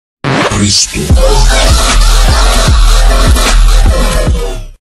Cristo.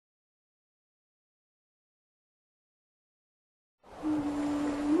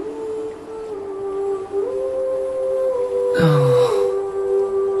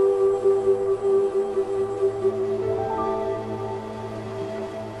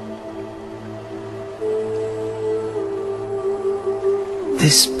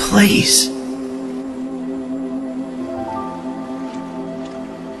 This place.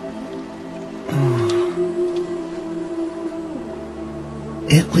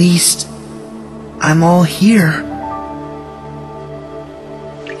 At least, I'm all here.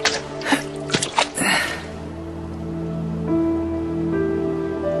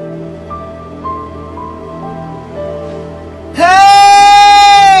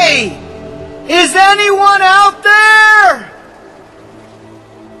 Hey! Is anyone out there?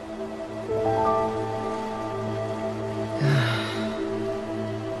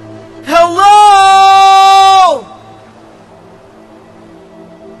 Hello?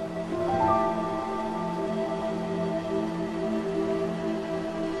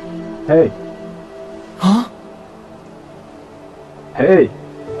 Hey. Huh? Hey.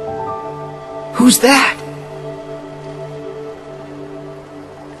 Who's that?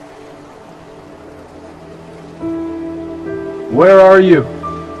 Where are you?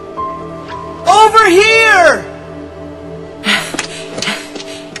 Over here!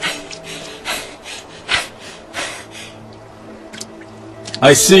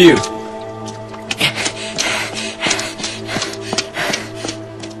 I see you.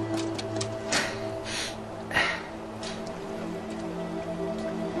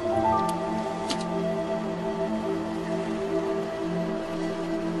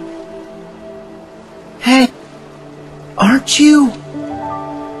 Hey, aren't you?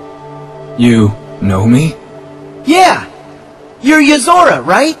 You know me? Yeah, you're Yozora,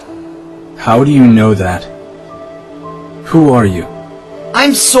 right? How do you know that? Who are you?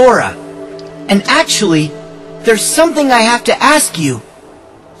 I'm Sora. And actually, there's something I have to ask you.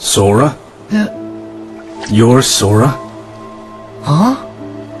 Sora? You're Sora? Huh?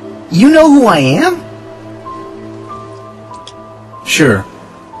 You know who I am? Sure.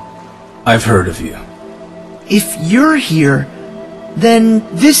 I've heard of you. If you're here, then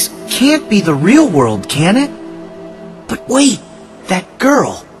this can't be the real world, can it? But wait, that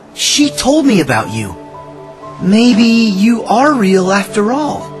girl, she told me about you. Maybe you are real after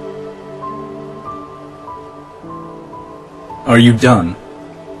all. Are you done?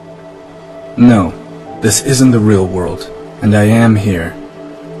 No, this isn't the real world, and I am here.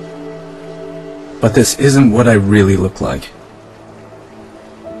 But this isn't what I really look like.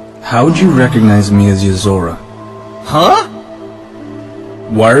 How'd you recognize me as Yozora? Huh?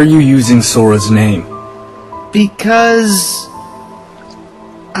 Why are you using Sora's name? Because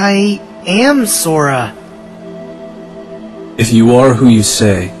I am Sora. If you are who you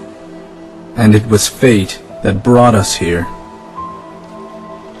say, and it was fate that brought us here,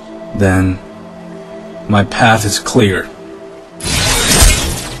 then my path is clear.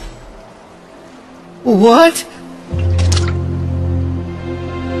 What?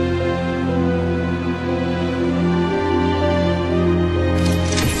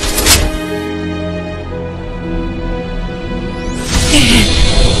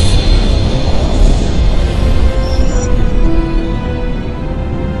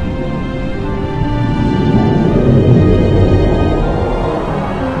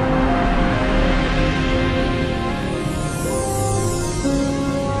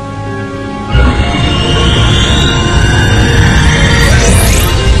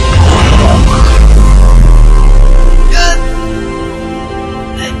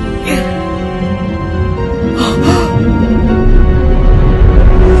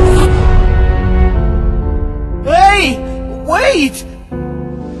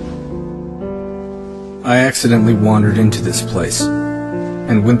 I accidentally wandered into this place,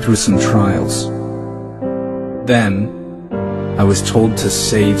 and went through some trials. Then, I was told to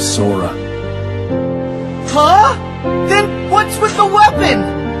save Sora. Huh? Then what's with the weapon?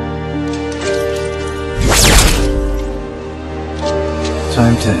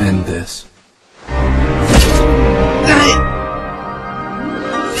 Time to end this.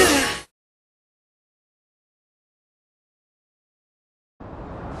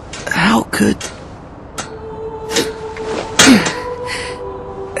 How could...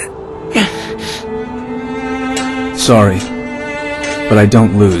 Sorry, but I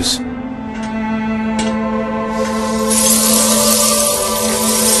don't lose.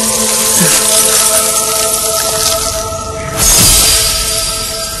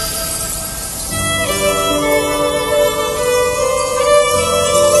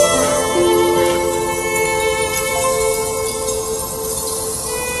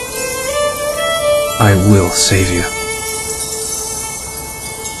 I will save you.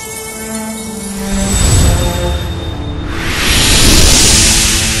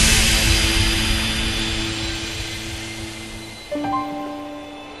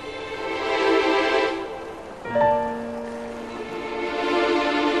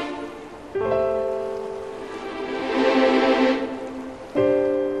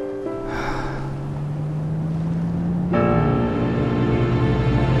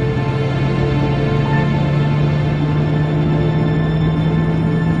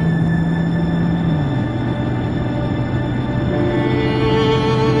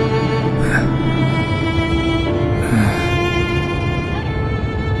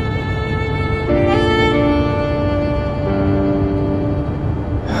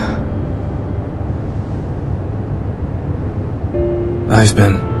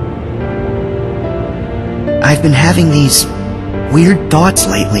 I've been having these weird thoughts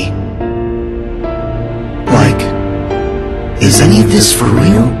lately. Like, is any of this for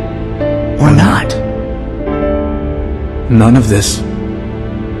real or not? None of this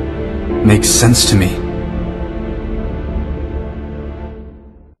makes sense to me.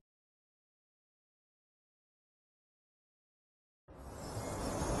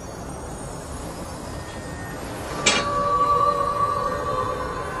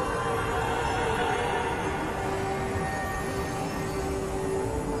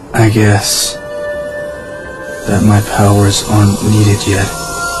 I guess that my powers aren't needed yet.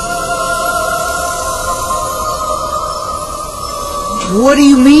 What do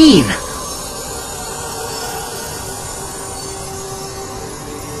you mean?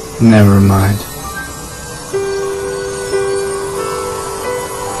 Never mind.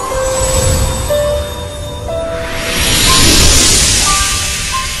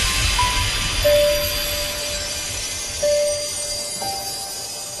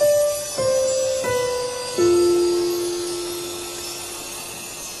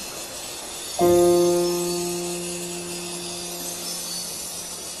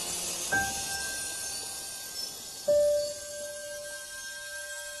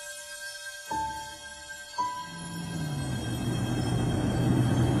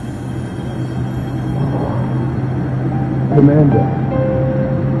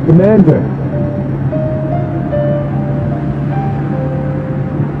 Commander!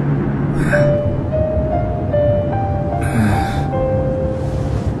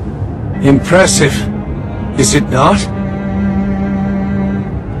 Impressive, is it not?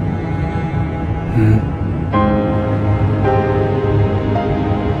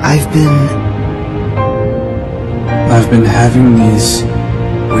 I've been having these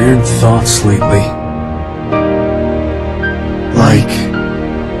weird thoughts lately. Like,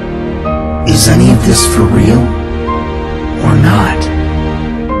 is any of this for real or not?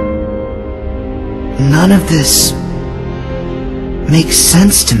 None of this makes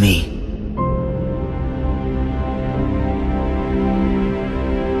sense to me.